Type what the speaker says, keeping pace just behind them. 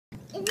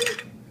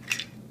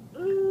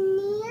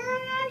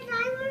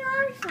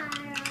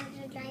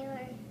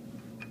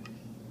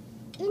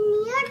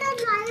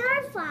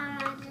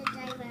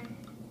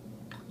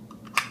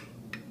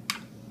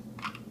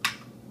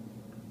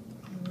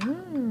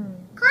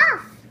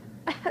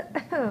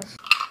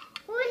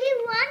Only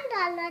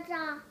 $1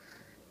 था.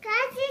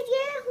 कैसे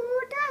ये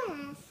होता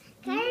है?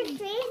 Can I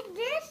taste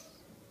this?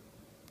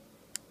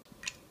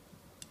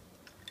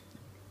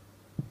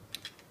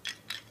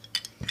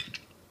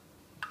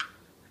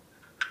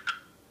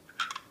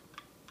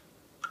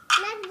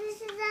 Like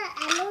this is a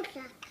yellow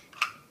truck.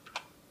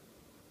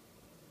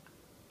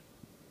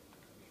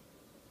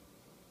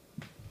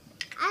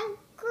 I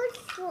could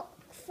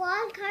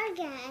fall कर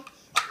गया है.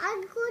 I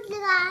could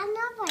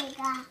लगाना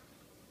पड़ेगा.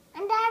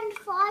 And then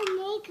fall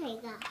नहीं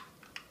करेगा.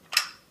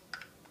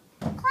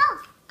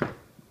 Cough.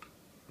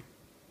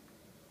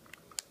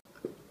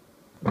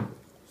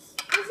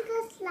 इसका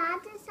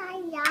slanted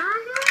side यहाँ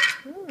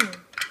है.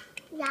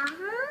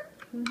 यहाँ.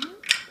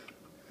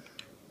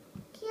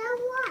 क्या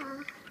हुआ?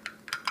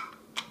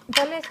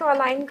 पहले इसको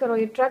अलाइन करो.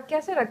 ये ट्रक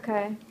कैसे रखा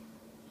है?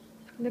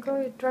 देखो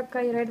ये ट्रक का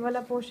ये रेड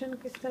वाला पोर्शन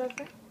किस तरफ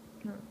है.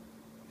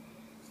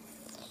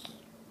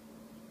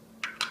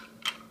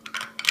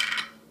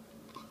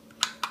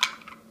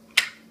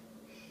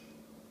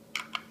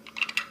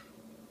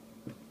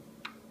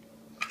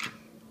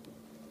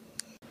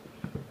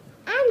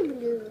 And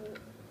blue.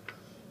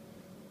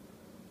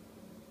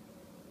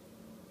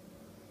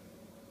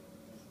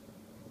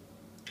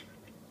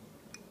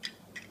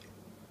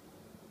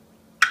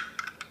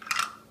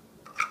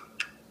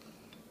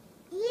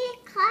 ये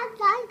खा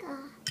जाएगा.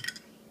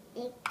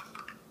 एक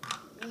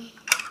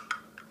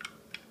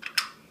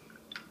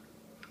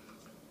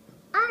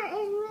और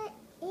इसमें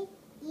एक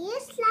ये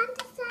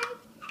slanted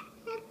side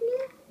है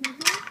blue.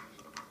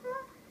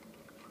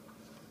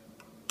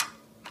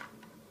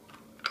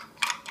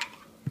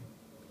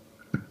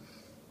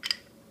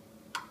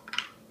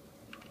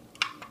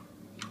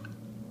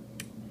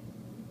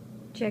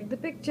 Check the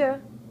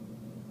picture.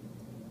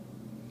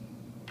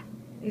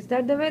 Is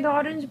that the way the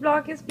orange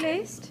block is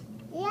placed?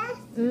 Yes.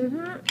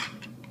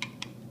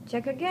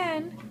 Check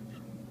again.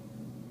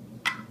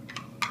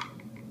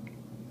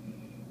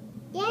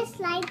 Yes,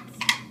 lights.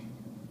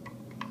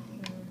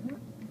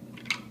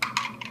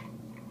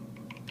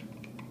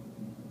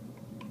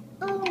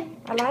 Oh,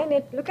 Align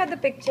it. Look at the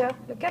picture.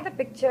 Look at the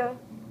picture.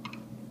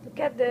 Look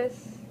at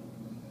this.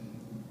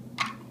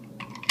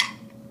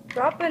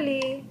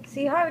 Properly.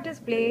 See how it is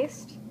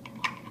placed.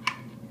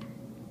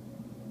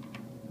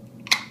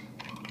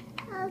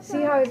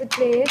 See how is it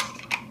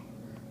placed?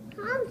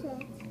 how's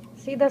it?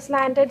 See the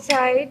slanted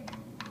side.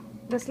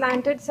 The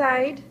slanted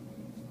side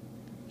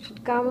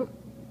should come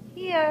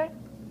here.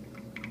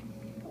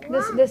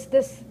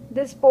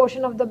 This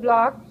portion of the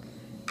block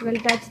will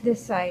touch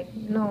this side.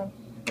 No.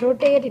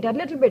 Rotate it a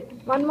little bit.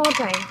 One more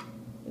time.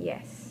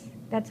 Yes.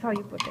 That's how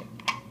you put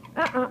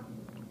it.